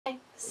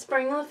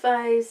Spring of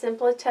Faith,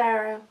 Simply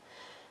Tarot.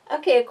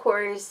 Okay,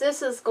 Aquarius,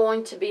 this is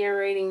going to be a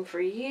reading for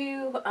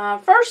you.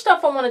 First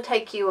off, I want to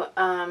take you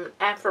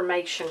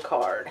affirmation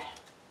card.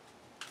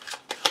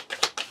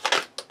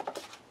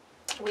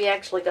 We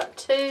actually got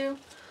two,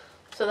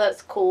 so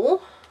that's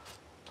cool.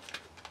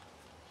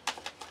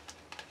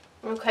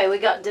 Okay, we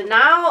got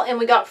denial and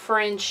we got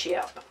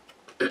friendship.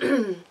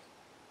 And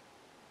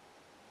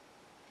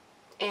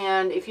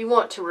if you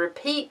want to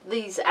repeat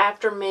these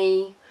after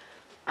me,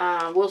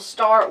 we'll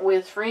start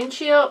with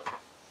friendship.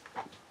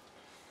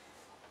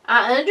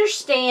 I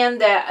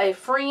understand that a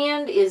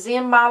friend is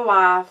in my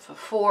life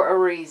for a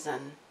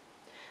reason.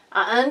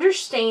 I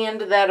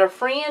understand that a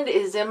friend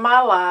is in my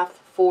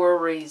life for a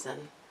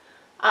reason.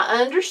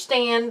 I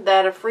understand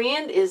that a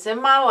friend is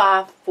in my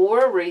life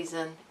for a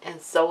reason,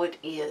 and so it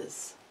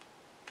is.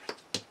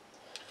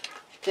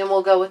 Then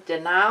we'll go with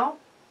denial.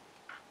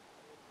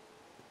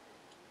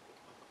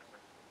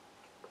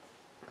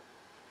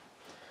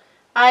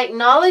 I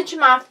acknowledge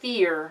my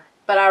fear,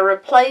 but I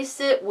replace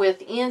it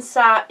with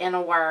insight and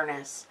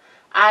awareness.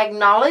 I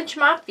acknowledge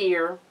my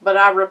fear, but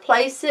I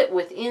replace it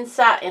with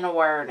insight and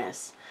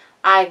awareness.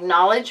 I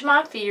acknowledge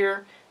my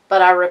fear,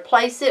 but I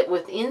replace it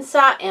with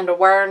insight and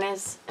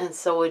awareness, and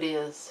so it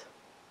is.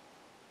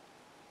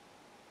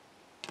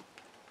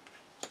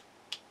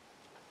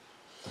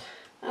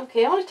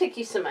 Okay, I want to take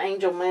you some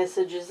angel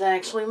messages,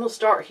 actually. We'll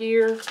start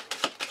here.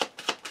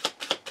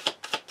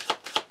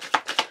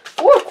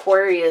 For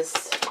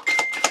Aquarius.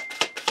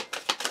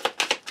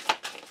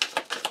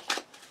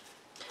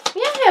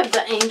 May I have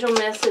the angel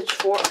message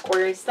for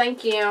Aquarius?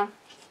 Thank you.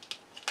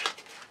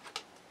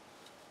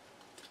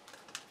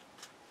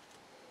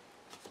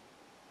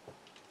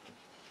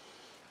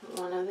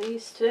 One of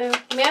these two.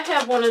 May I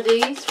have one of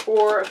these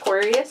for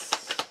Aquarius?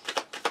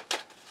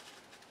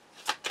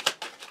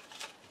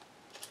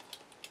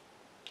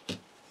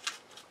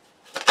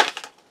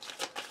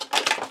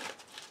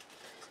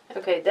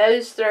 Okay,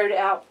 those throwed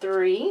out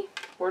three.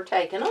 We're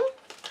taking them.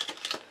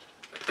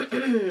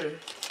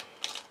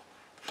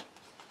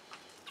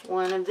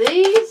 One of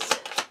these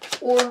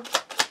or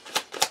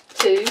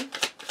two.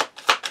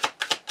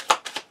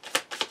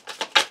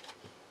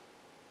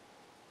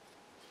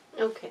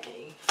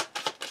 Okay.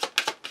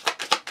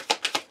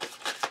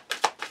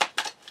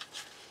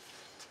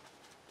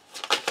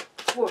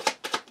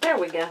 There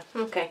we go.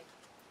 Okay.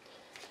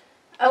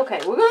 Okay,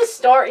 we're going to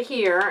start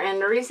here, and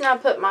the reason I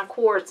put my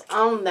quartz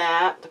on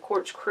that, the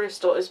quartz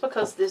crystal, is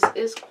because this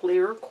is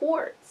clear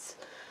quartz.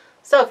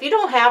 So if you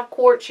don't have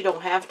quartz, you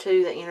don't have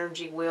to. The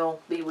energy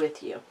will be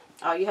with you.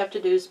 All you have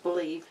to do is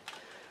believe.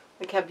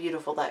 Look how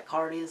beautiful that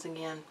card is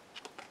again.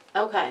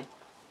 Okay.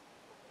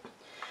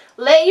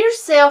 Let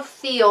yourself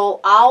feel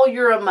all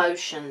your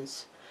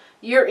emotions.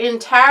 Your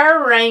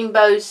entire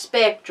rainbow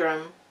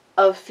spectrum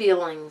of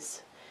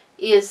feelings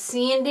is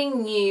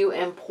sending you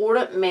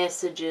important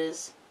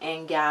messages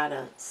and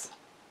guidance.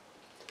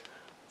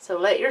 So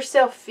let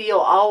yourself feel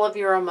all of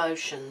your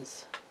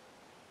emotions.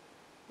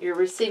 You're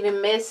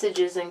receiving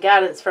messages and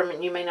guidance from it,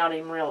 and you may not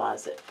even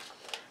realize it.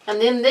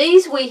 And then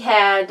these we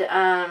had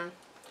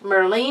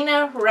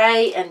Merlina,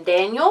 Ray, and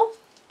Daniel.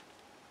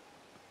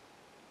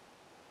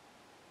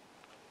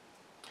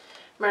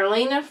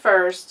 Merlina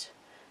first.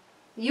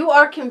 You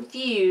are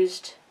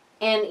confused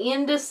and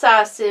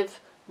indecisive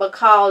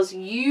because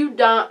you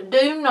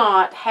do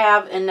not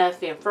have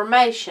enough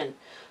information.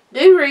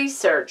 Do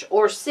research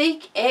or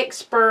seek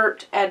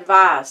expert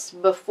advice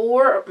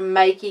before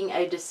making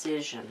a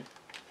decision.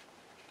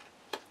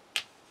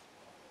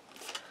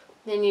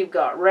 Then you've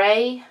got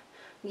Ray.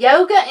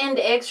 Yoga and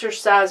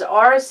exercise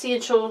are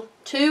essential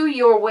to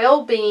your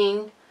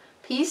well-being,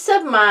 peace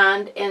of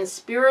mind, and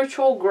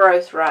spiritual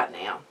growth right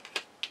now.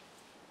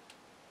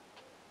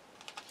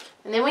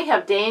 And then we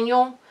have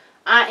Daniel.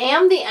 I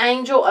am the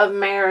angel of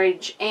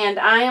marriage, and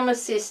I am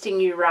assisting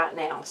you right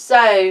now.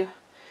 So,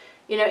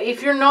 you know,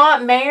 if you're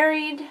not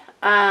married,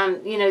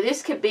 you know,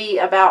 this could be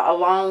about a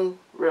long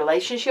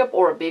relationship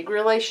or a big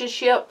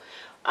relationship.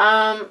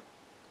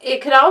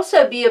 It could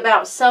also be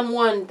about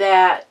someone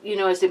that, you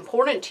know, is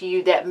important to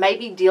you that may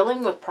be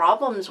dealing with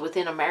problems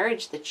within a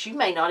marriage that you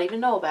may not even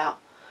know about.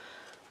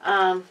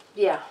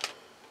 Yeah.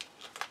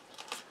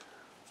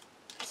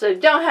 So you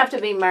don't have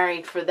to be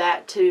married for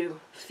that to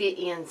fit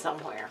in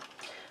somewhere.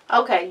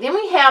 Okay, then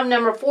we have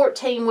number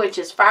 14, which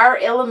is Fire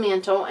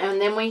Elemental,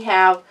 and then we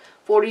have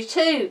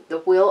 42, the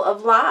Wheel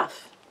of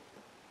Life.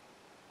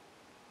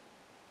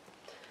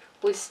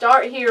 We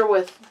start here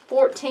with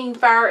 14,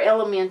 Fire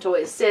Elemental.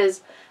 It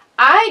says,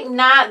 I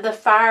ignite the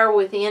fire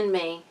within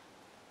me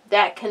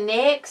that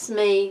connects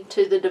me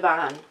to the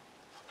divine.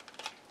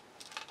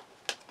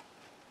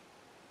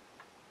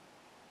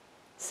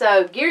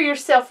 So gear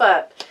yourself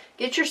up.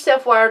 Get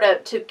yourself wired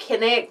up to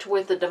connect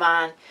with the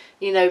divine.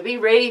 You know, be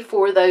ready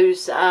for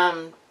those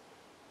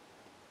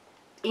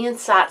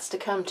insights to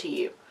come to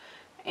you.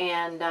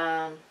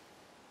 And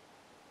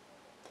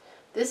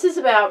this is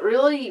about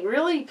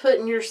really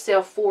putting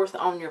yourself forth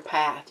on your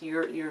path,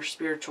 your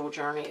spiritual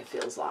journey, it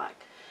feels like.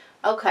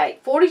 Okay,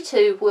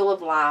 42, Wheel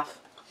of Life.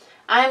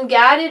 I am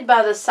guided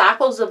by the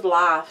cycles of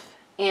life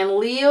and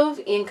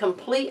live in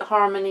complete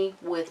harmony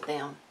with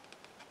them.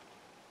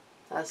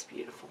 That's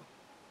beautiful.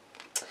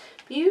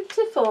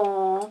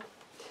 Beautiful.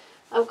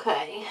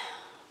 Okay.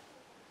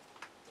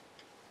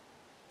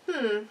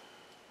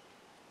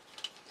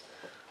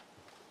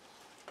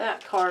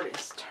 That card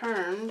is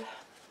turned,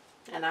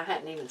 and I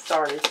hadn't even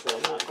started, so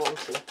I'm not going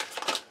to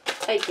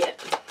take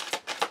it.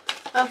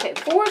 Okay,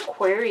 for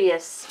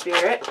Aquarius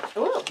Spirit.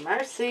 Oh,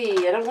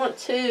 mercy. I don't want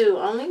two.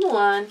 Only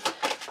one.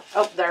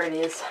 Oh, there it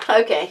is.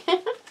 Okay.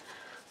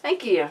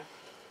 Thank you.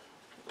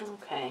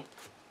 Okay.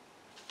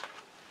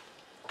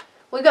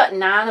 We got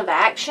 9 of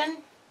Action.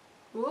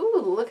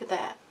 Ooh, look at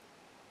that.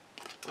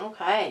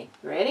 Okay,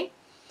 ready?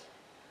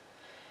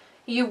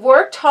 You've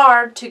worked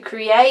hard to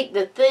create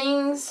the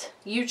things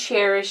you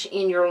cherish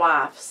in your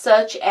life,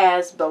 such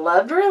as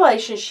beloved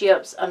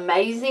relationships,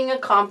 amazing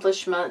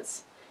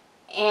accomplishments,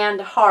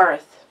 and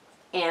hearth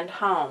and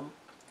home.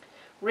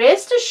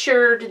 Rest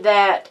assured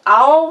that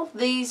all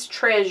these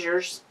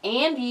treasures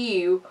and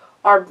you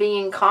are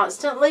being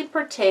constantly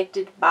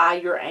protected by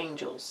your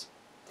angels.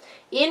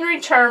 In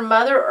return,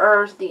 Mother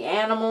Earth, the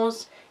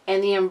animals,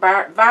 and the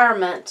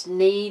environment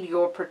need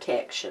your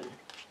protection.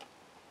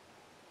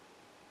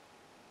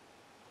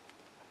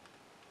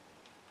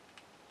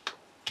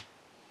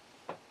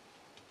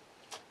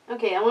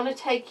 Okay, I want to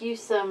take you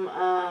some,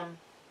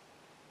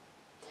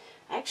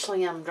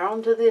 actually I'm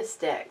drawn to this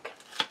deck,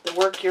 the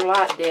Work Your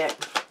Light deck.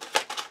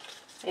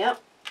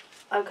 Yep.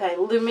 Okay,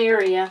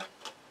 Lemuria.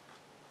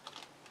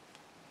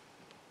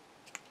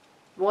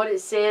 What it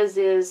says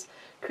is,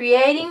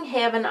 creating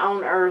heaven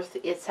on earth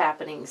is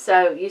happening.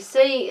 So, you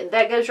see,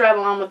 that goes right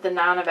along with the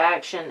 9 of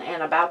Action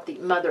and about the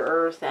Mother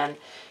Earth and,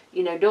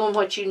 you know, doing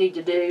what you need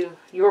to do,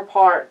 your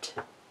part.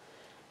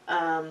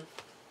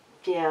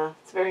 Yeah,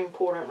 it's very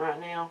important right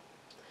now.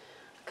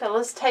 Okay,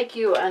 let's take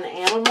you an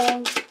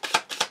animal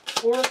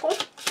oracle.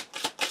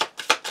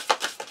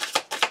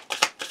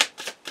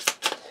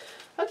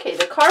 Okay,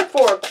 the card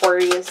for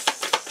Aquarius.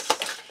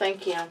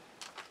 Thank you.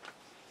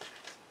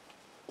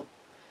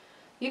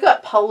 You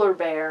got Polar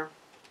Bear.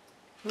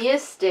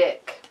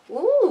 Mystic.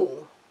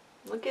 Ooh,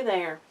 look at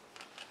there.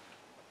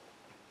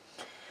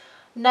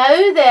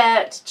 Know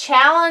that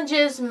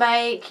challenges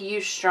make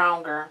you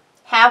stronger.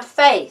 Have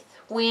faith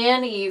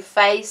when you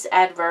face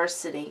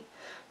adversity.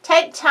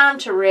 Take time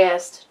to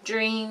rest,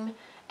 dream,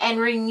 and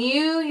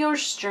renew your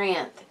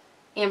strength.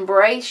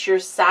 Embrace your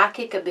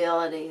psychic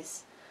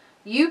abilities.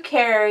 You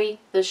carry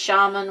the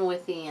shaman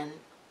within.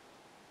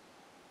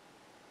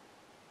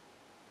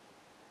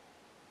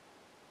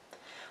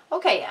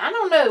 Okay, I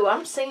don't know.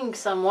 I'm seeing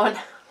someone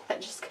that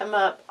just come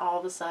up all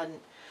of a sudden.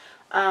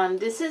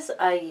 This is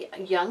a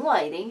young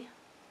lady.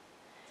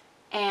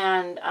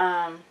 And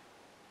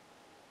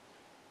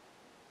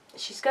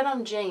she's got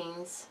on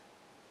jeans.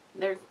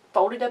 They're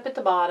folded up at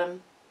the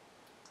bottom.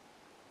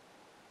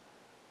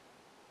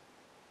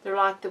 They're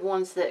like the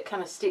ones that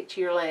kind of stick to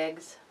your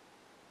legs.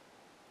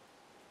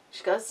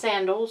 She's got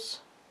sandals.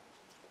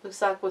 Looks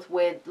like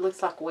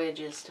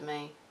wedges to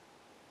me.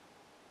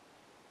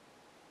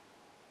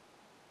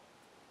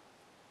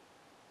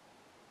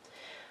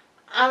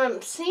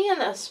 I'm seeing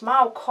a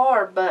small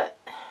car, but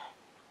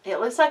it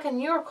looks like a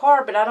newer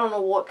car, but I don't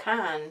know what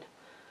kind.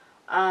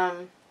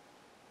 I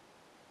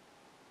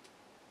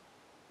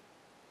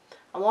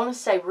want to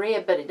say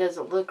red, but it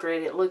doesn't look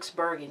red. It looks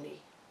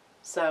burgundy.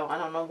 So, I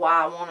don't know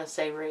why I want to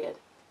say red,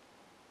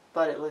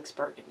 but it looks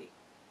burgundy.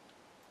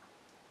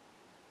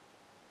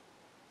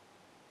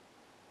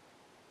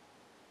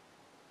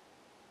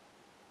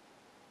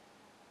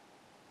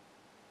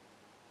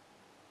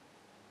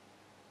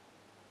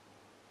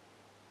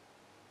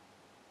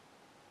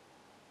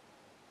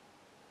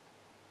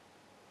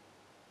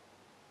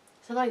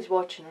 Somebody's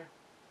watching her.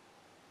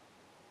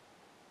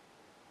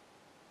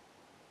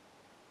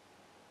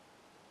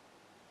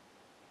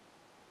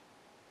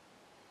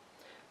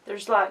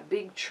 There's like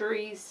big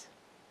trees.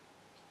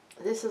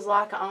 This is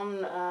like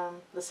on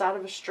the side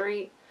of a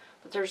street,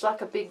 but there's like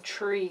a big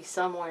tree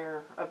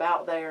somewhere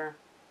about there.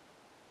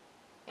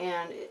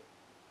 And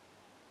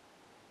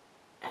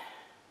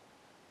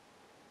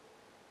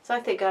it's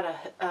like they got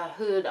a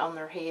hood on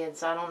their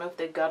heads. I don't know if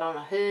they've got on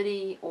a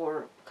hoodie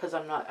or, because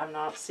I'm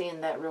not seeing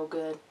that real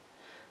good.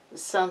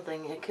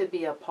 Something. It could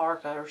be a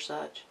parka or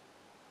such.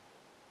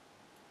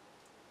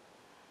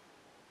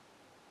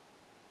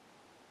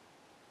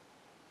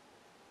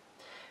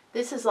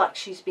 This is like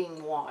she's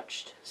being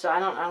watched. So I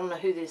don't know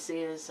who this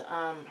is.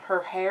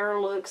 Her hair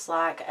looks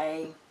like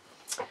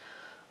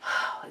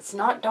it's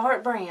not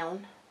dark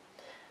brown.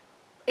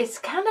 It's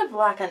kind of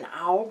like an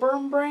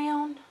auburn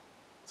brown.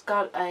 It's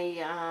got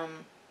a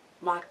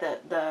like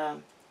the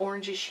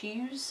orangish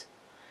hues.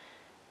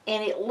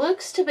 And it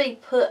looks to be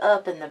put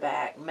up in the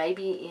back,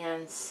 maybe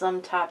in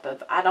some type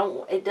of,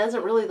 it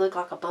doesn't really look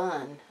like a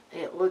bun.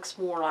 It looks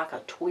more like a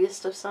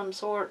twist of some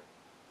sort.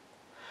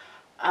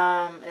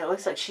 It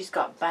looks like she's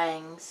got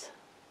bangs,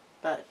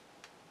 but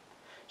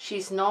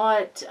she's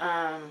not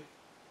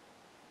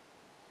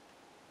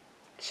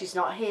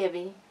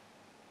heavy,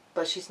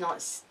 but she's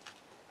not,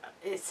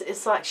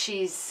 it's like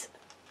she's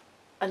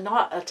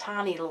not a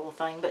tiny little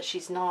thing, but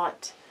she's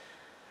not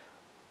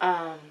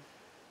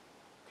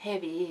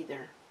heavy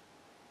either.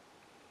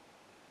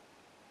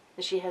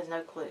 And she has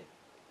no clue.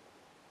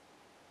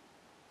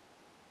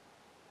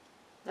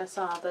 That's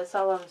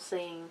all I'm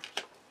seeing.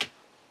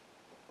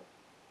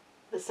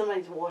 That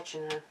somebody's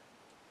watching her.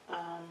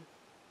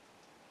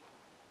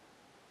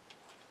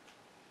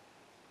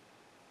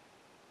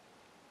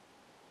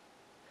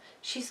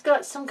 She's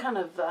got some kind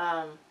of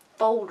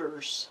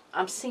folders.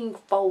 I'm seeing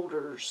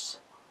folders.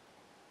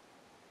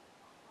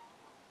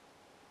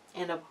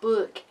 And a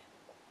book.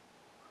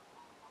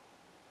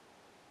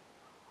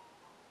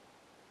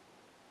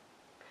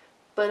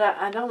 But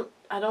I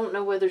don't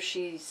know whether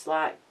she's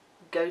like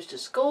goes to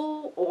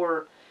school,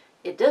 or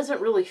it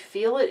doesn't really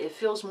feel it. It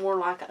feels more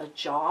like a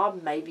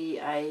job, maybe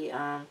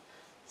a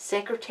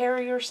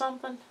secretary or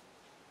something.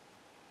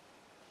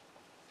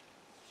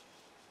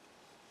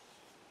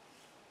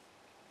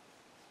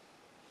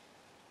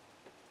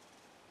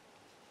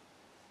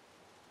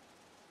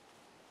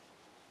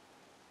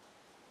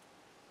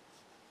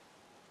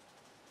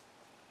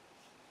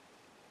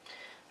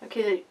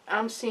 Okay,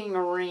 I'm seeing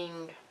a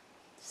ring.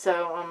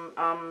 So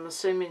I'm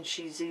assuming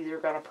she's either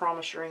got a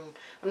promise ring.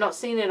 I'm not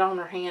seeing it on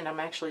her hand. I'm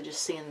actually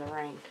just seeing the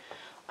ring.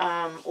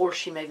 Or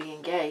she may be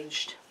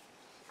engaged.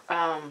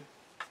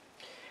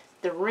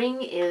 The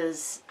ring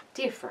is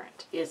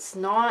different. It's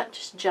not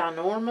just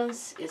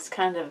ginormous. It's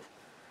kind of,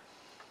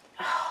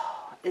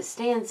 it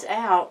stands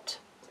out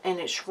and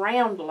it's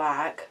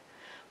round-like,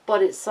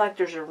 but it's like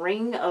there's a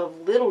ring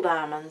of little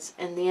diamonds,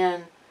 and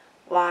then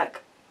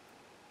like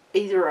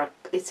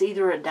it's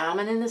either a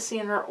diamond in the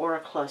center or a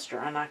cluster,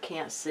 and I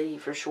can't see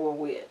for sure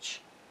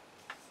which.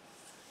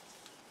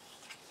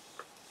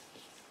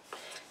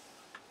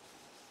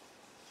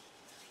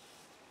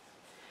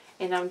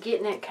 And I'm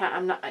getting it kind.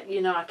 I'm not.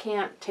 I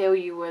can't tell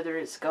you whether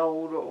it's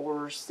gold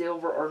or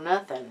silver or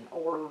nothing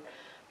or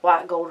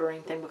white gold or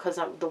anything, because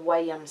the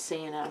way I'm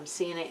seeing it. I'm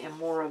seeing it in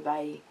more of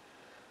a.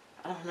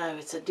 I don't know.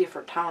 It's a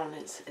different tone.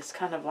 It's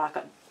kind of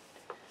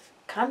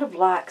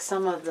like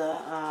some of the.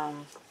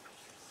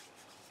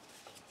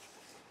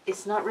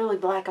 It's not really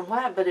black and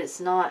white, but it's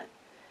not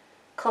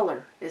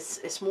color.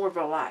 It's more of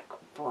a like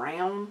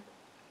brown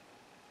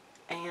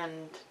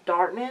and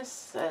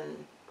darkness,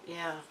 and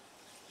yeah,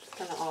 it's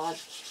kind of odd.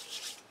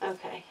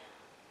 Okay,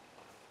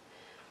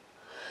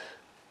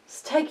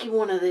 let's take you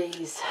one of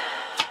these.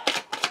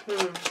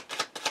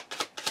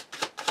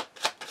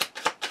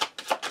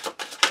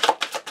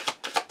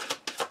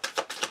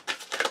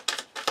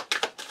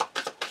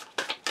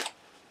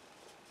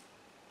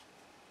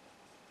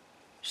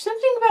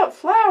 Something about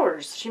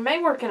flowers. She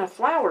may work in a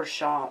flower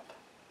shop.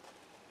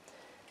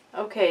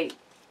 Okay.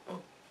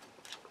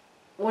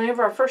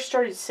 Whenever I first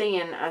started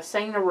seeing, I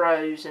seen a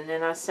rose, and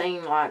then I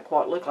seen like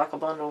what looked like a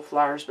bundle of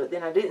flowers, but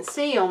then I didn't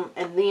see them,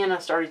 and then I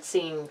started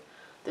seeing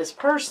this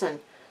person.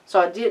 So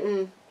I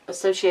didn't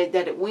associate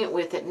that it went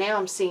with it. Now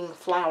I'm seeing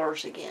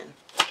flowers again.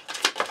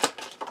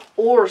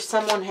 Or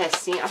someone has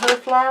sent her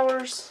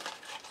flowers.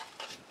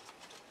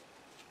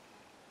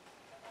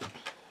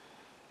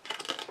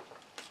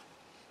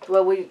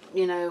 Well, it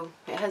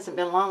hasn't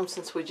been long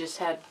since we just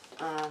had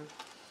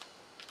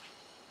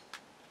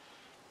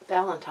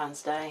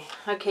Valentine's Day.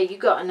 Okay, you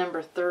got a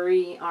number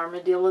 3,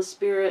 Armadillo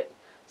Spirit.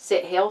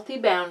 Set healthy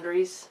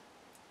boundaries.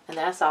 And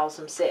that's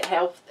awesome. Set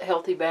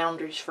healthy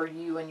boundaries for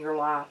you and your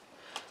life.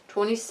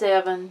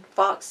 27,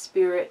 Fox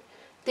Spirit.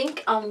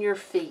 Think on your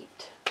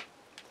feet.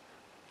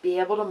 Be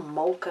able to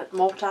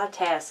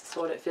multitask is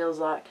what it feels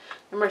like.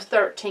 Number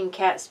 13,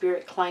 Cat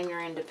Spirit. Claim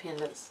your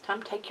independence.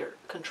 Time to take your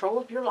control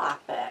of your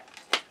life back.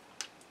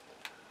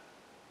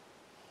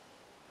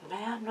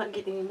 Man, I'm not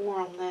getting any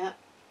more on that.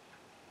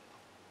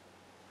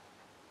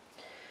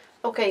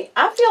 Okay,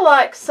 I feel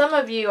like some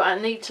of you, I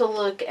need to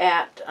look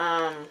at,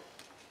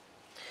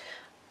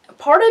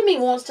 part of me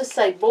wants to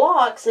say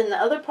blocks, and the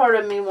other part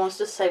of me wants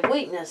to say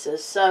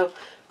weaknesses. So,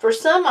 for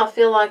some, I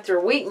feel like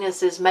their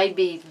weaknesses may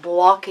be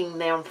blocking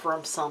them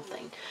from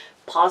something.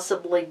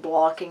 Possibly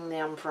blocking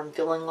them from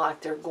feeling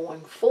like they're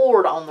going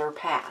forward on their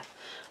path.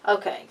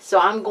 Okay, so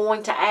I'm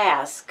going to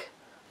ask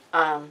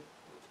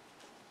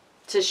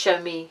to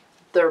show me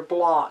their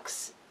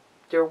blocks,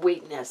 their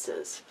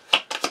weaknesses.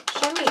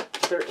 Show me.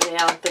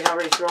 Yeah, I think I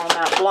already threw them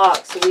out.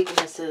 Blocks,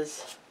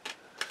 weaknesses.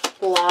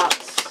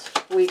 Blocks,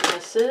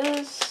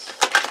 weaknesses.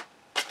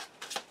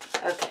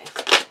 Okay.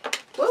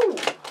 Woo.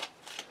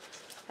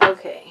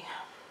 Okay.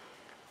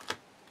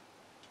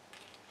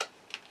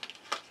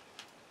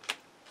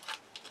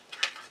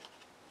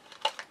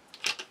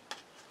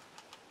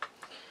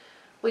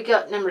 We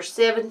got number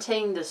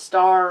 17, the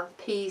Star,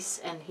 Peace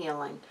and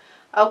Healing.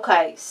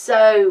 Okay,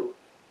 so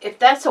if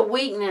that's a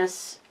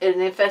weakness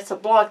and if that's a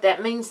block,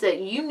 that means that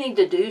you need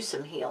to do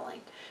some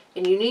healing.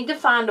 And you need to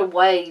find a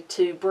way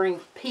to bring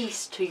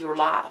peace to your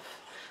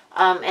life.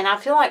 And I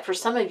feel like for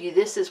some of you,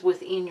 this is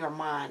within your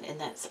mind. And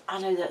I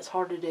know that's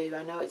hard to do.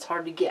 I know it's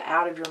hard to get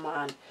out of your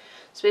mind.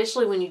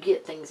 Especially when you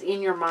get things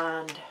in your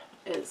mind.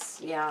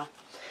 Yeah.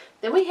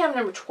 Then we have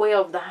number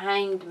 12, the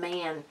Hanged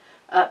Man.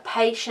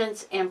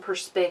 Patience and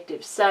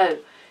perspective. So,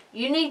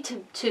 you need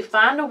to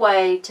find a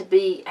way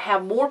to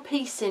have more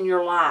peace in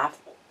your life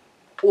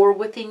or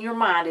within your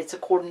mind. It's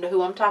according to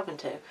who I'm talking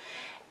to.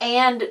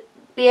 And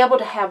be able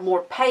to have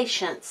more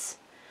patience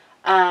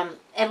and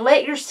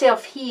let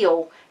yourself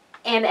heal.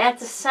 And at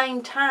the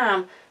same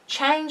time,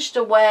 change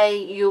the way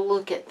you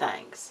look at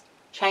things.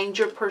 Change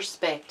your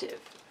perspective.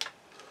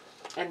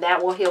 And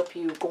that will help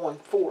you going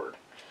forward.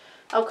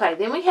 Okay,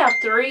 then we have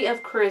 3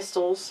 of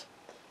crystals.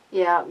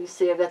 Yeah, you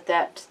see I got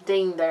that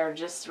ding there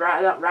just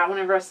right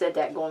whenever I said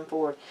that, going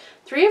forward.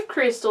 3 of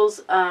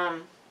crystals.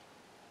 Let's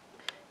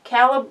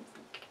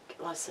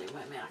see, wait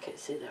a minute, I can't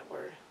see that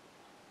word.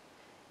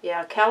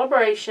 Yeah,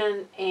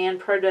 calibration and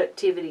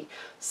productivity.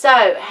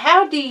 So,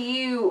 how do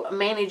you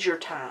manage your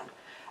time?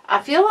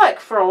 I feel like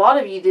for a lot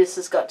of you, this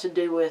has got to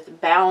do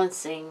with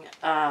balancing,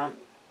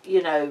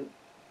 you know,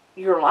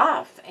 your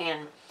life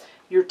and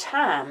your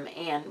time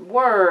and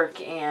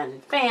work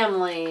and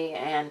family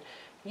and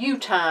you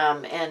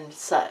time and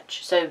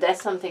such. So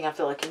that's something I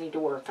feel like you need to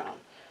work on,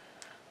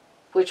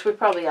 which we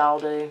probably all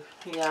do.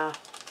 Yeah.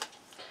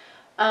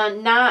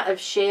 Knight of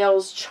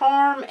Shells,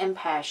 charm and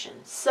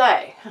passion.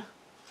 So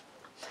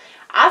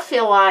I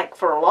feel like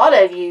for a lot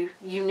of you,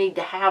 you need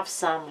to have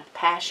some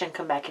passion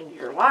come back into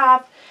your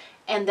life,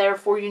 and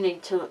therefore you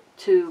need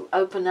to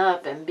open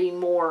up and be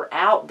more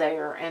out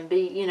there and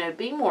be, you know,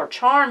 be more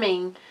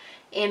charming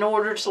in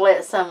order to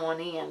let someone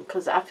in.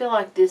 Because I feel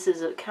like this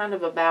is kind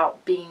of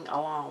about being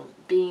alone,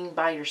 being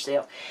by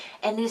yourself.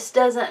 And this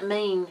doesn't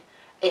mean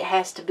it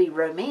has to be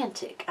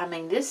romantic. I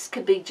mean, this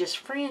could be just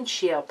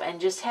friendship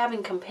and just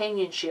having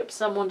companionship,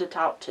 someone to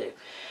talk to.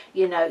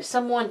 You know,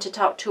 someone to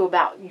talk to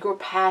about your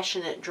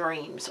passionate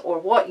dreams or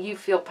what you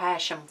feel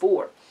passion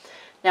for.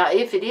 Now,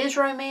 if it is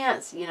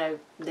romance, you know,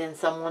 then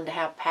someone to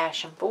have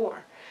passion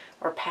for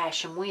or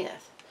passion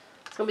with.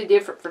 It's going to be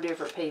different for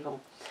different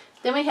people.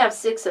 Then we have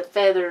 6 of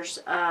Feathers,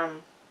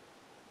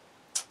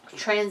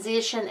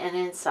 transition and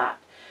insight.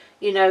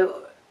 You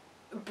know,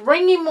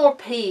 bringing more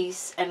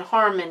peace and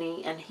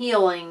harmony and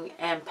healing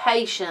and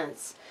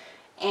patience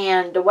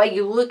and the way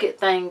you look at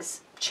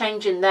things,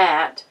 changing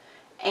that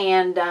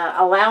and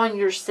allowing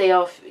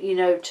yourself, you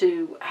know,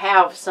 to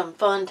have some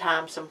fun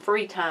time, some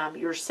free time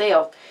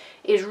yourself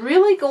is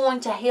really going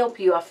to help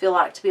you, I feel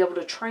like, to be able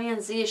to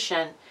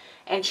transition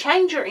and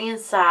change your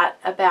insight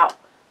about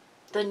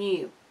the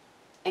new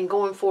and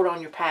going forward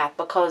on your path.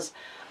 Because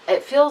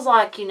it feels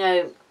like, you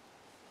know,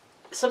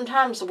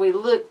 sometimes we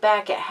look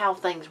back at how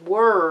things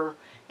were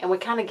and we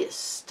kind of get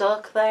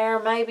stuck there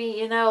maybe,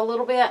 you know, a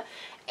little bit.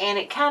 And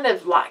it kind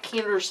of like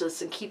hinders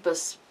us and keep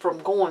us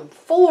from going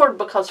forward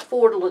because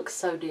forward looks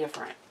so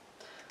different.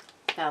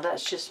 Now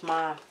that's just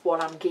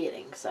what I'm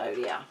getting. So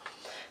yeah.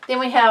 Then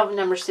we have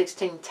number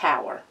 16,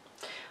 Tower.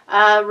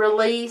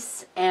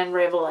 Release and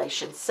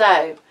revelation.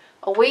 So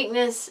a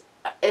weakness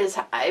is,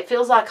 it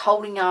feels like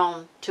holding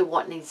on to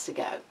what needs to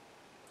go.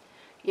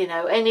 You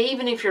know, and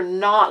even if you're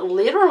not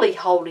literally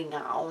holding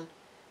on,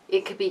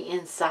 it could be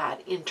inside,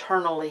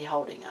 internally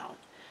holding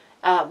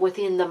on.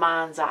 Within the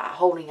mind's eye,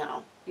 holding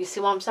on. You see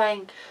what I'm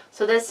saying?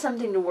 So that's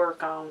something to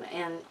work on.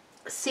 And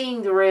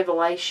seeing the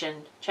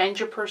revelation, change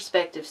your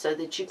perspective so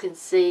that you can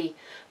see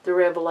the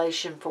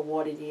revelation for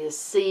what it is.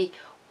 See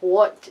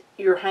what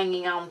you're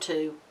hanging on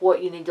to,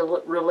 what you need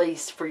to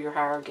release for your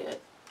higher good.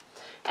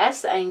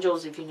 Ask the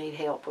angels if you need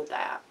help with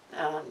that.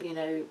 You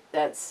know,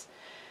 that's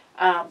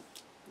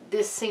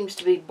this seems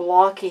to be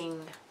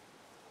blocking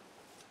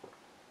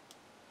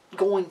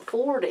going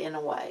forward in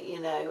a way, you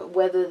know,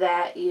 whether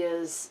that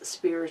is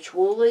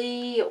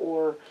spiritually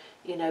or,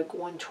 you know,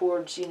 going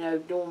towards, you know,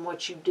 doing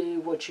what you do,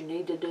 what you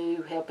need to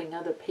do, helping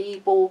other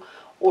people,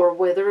 or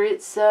whether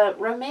it's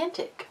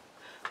romantic,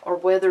 or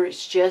whether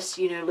it's just,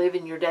 you know,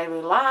 living your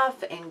daily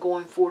life and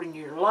going forward in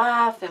your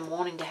life and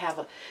wanting to have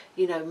a,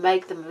 you know,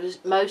 make the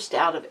most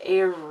out of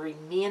every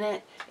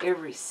minute,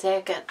 every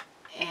second.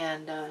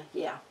 And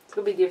yeah, it's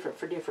going to be different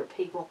for different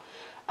people.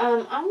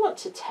 I want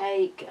to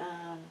take,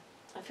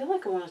 I feel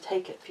like I want to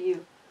take a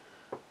few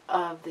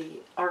of the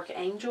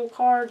Archangel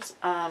cards.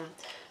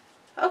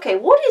 Okay,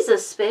 what is a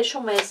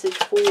special message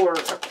for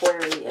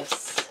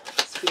Aquarius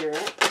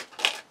Spirit?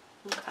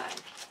 Okay.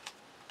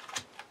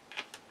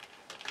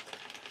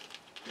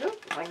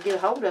 Oop, I can get a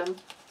hold of them.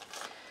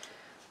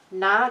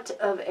 Knight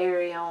of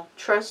Ariel,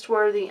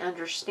 trustworthy,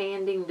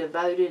 understanding,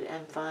 devoted,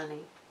 and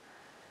funny.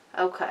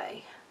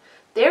 Okay.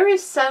 There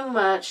is so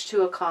much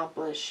to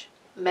accomplish.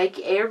 Make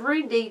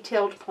every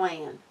detailed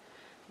plan.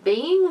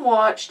 Being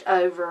watched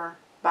over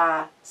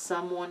by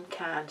someone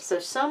kind. So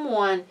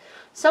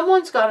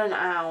someone's got an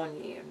eye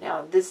on you.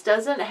 Now, this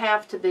doesn't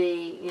have to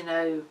be, you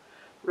know,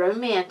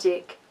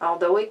 romantic,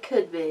 although it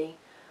could be.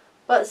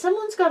 But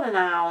someone's got an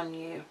eye on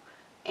you.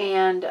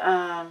 And,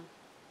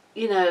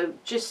 you know,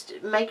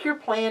 just make your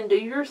plan, do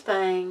your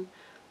thing.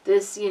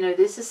 This, you know,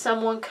 this is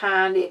someone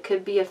kind. It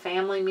could be a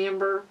family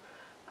member.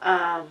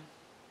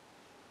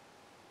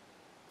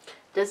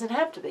 Doesn't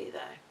have to be, though.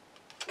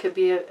 Could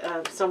be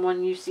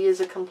someone you see as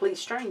a complete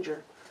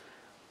stranger.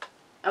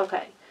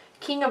 Okay.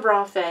 King of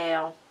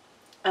Raphael.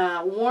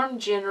 Warm,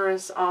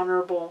 generous,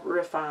 honorable,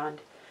 refined.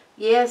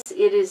 Yes,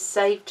 it is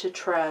safe to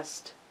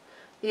trust.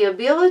 The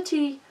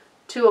ability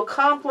to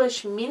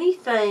accomplish many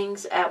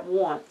things at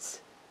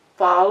once.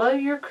 Follow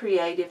your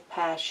creative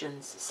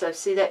passions. So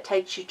see, that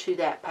takes you to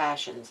that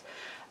passions.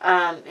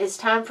 It's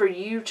time for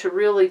you to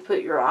really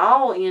put your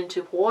all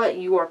into what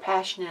you are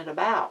passionate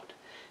about.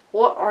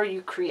 What are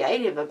you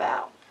creative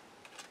about?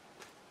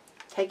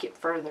 Take it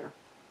further.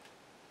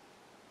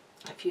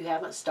 If you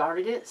haven't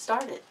started it,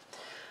 start it.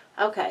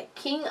 Okay,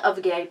 King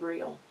of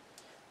Gabriel.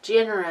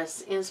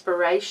 Generous,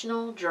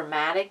 inspirational,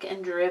 dramatic,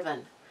 and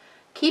driven.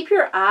 Keep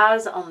your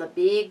eyes on the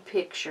big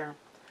picture.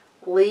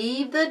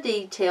 Leave the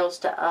details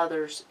to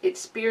others.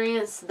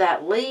 Experience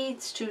that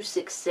leads to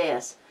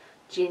success.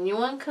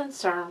 Genuine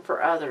concern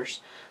for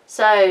others.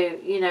 So,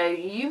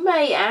 you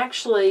may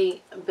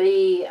actually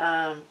be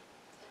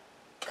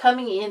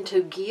coming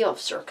into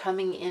gifts, or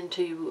coming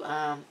into,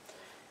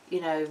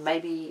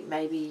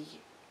 maybe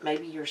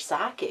you're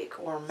psychic,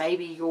 or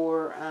maybe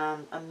you're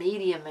a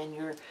medium, and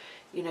you're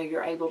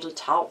able to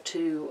talk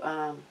to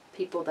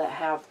people that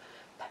have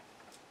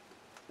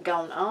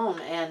gone on,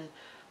 and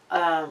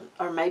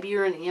or maybe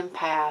you're an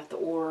empath,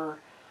 or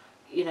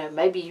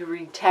maybe you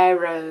read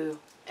tarot,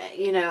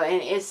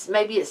 and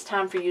maybe it's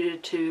time for you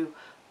to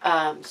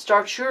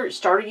start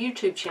a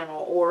YouTube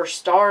channel, or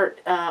start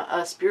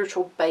a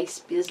spiritual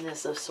based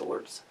business of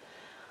sorts.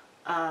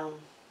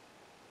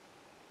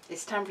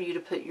 It's time for you to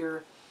put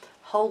your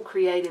whole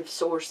creative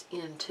source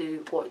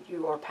into what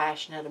you are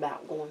passionate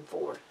about going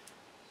forward.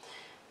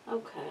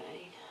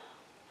 Okay.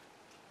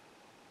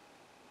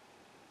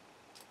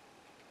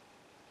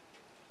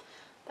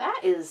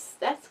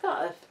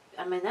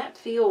 That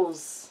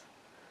feels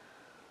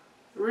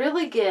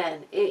really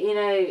good.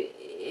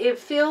 It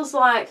feels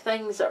like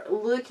things are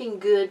looking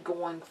good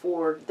going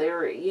forward.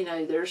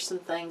 There's some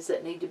things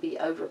that need to be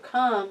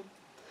overcome,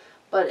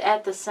 but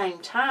at the same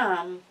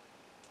time,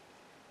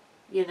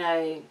 it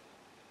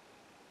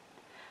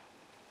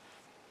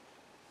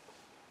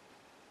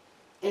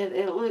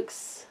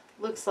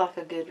looks like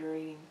a good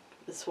reading.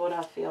 That's what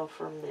I feel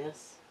from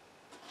this.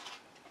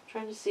 I'm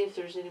trying to see if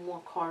there's any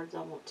more cards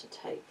I want to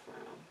take from.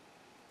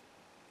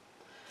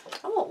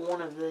 I want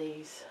one of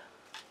these.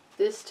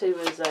 This too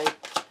is okay.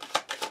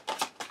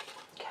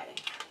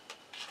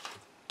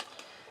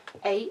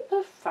 8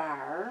 of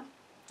Fire.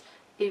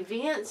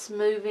 Events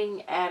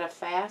moving at a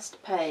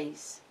fast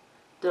pace.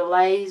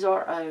 Delays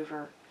are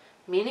over.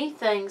 Many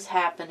things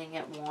happening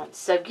at once.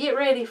 So get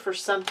ready for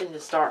something to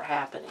start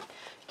happening.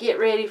 Get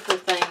ready for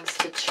things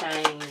to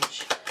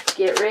change.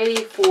 Get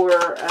ready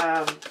for,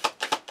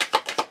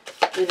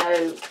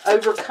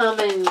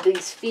 overcoming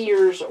these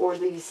fears, or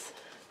these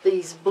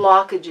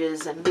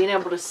blockages, and being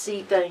able to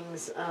see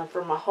things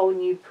from a whole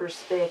new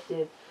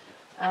perspective,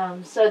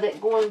 so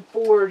that going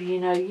forward,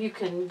 you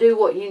can do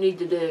what you need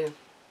to do.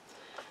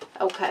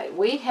 Okay,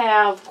 we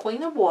have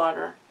Queen of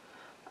Water.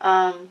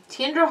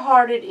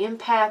 Tender-hearted,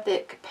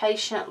 empathic,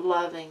 patient,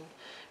 loving.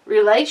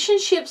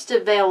 Relationships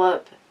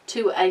develop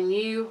to a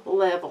new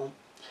level.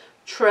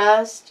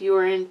 Trust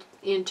your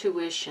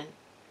intuition.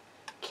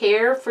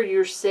 Care for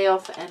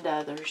yourself and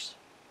others.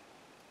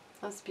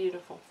 That's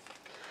beautiful.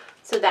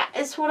 So that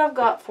is what I've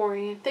got for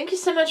you. Thank you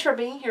so much for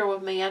being here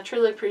with me. I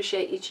truly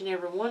appreciate each and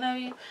every one of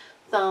you.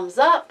 Thumbs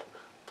up.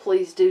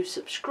 Please do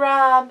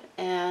subscribe.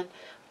 And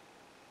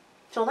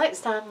till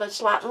next time,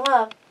 much light and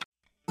love.